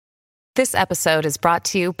This episode is brought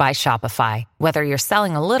to you by Shopify. Whether you're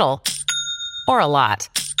selling a little or a lot,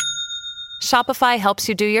 Shopify helps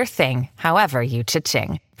you do your thing, however you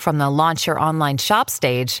cha-ching. From the launch your online shop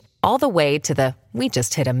stage, all the way to the we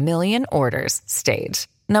just hit 1 million orders stage.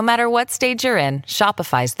 No matter what stage you're in,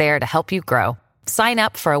 Shopify's there to help you grow. Sign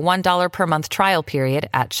up for a $1 per month trial period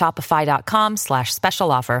at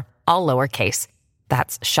shopify.com/special offer, all lowercase.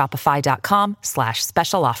 That's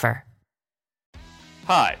shopify.com/special offer.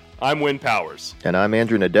 Hi, I'm Win Powers. And I'm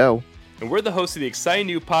Andrew Nadeau. And we're the hosts of the exciting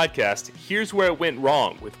new podcast, Here's Where It Went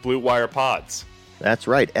Wrong, with Blue Wire Pods. That's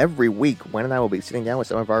right. Every week, Wen and I will be sitting down with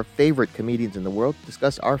some of our favorite comedians in the world to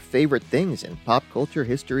discuss our favorite things in pop culture,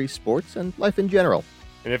 history, sports, and life in general.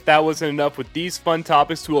 And if that wasn't enough, with these fun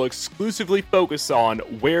topics, we'll exclusively focus on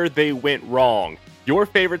where they went wrong, your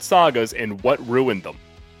favorite sagas, and what ruined them.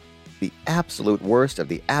 The absolute worst of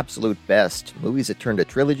the absolute best. Movies that turned a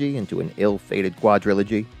trilogy into an ill-fated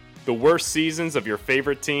quadrilogy. The worst seasons of your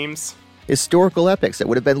favorite teams. Historical epics that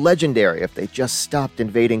would have been legendary if they just stopped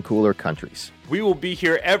invading cooler countries. We will be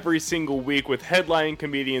here every single week with headlining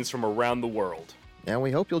comedians from around the world. And we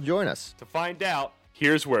hope you'll join us. To find out,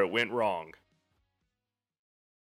 here's where it went wrong.